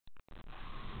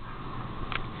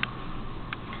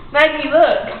Maggie,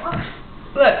 look.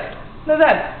 Look. No,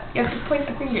 that. You have to point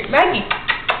the finger. Maggie.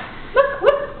 Look,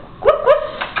 look, look, look.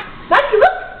 Maggie,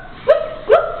 look. Look,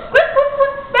 look, look, look,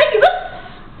 look. Maggie, look.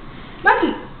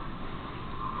 Maggie.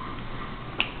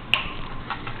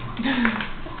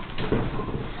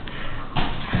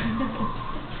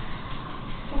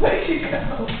 Where'd she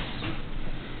go?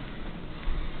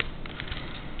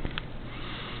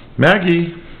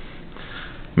 Maggie.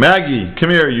 Maggie, come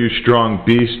here, you strong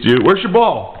beast, you. Where's your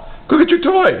ball? Go get your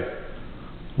toy.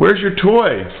 Where's your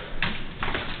toy?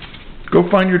 Go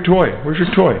find your toy. Where's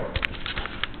your toy?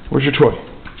 Where's your toy?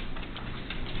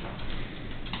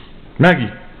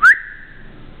 Maggie.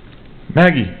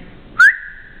 Maggie.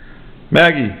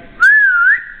 Maggie.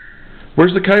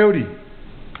 Where's the coyote?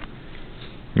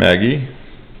 Maggie.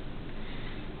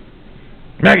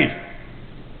 Maggie.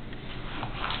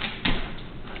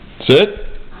 Sit.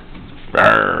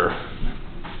 Arr.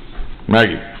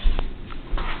 Maggie.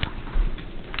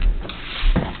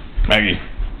 Maggie.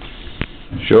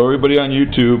 Show everybody on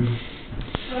YouTube.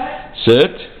 What?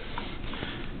 Sit.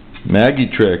 Maggie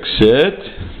trick. Sit.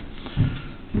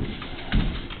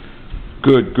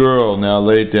 Good girl. Now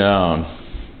lay down.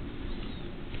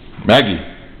 Maggie.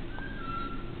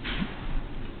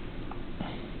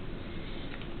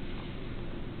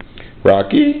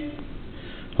 Rocky.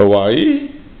 Hawaii.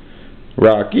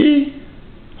 Rocky.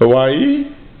 Hawaii.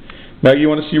 Maggie, you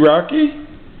want to see Rocky?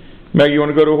 Maggie, you want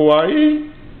to go to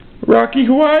Hawaii? Rocky,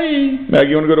 Hawaii. Maggie,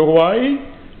 you want to go to Hawaii?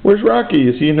 Where's Rocky?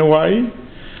 Is he in Hawaii?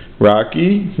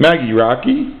 Rocky. Maggie,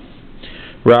 Rocky.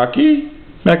 Rocky.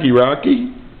 Maggie,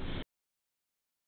 Rocky.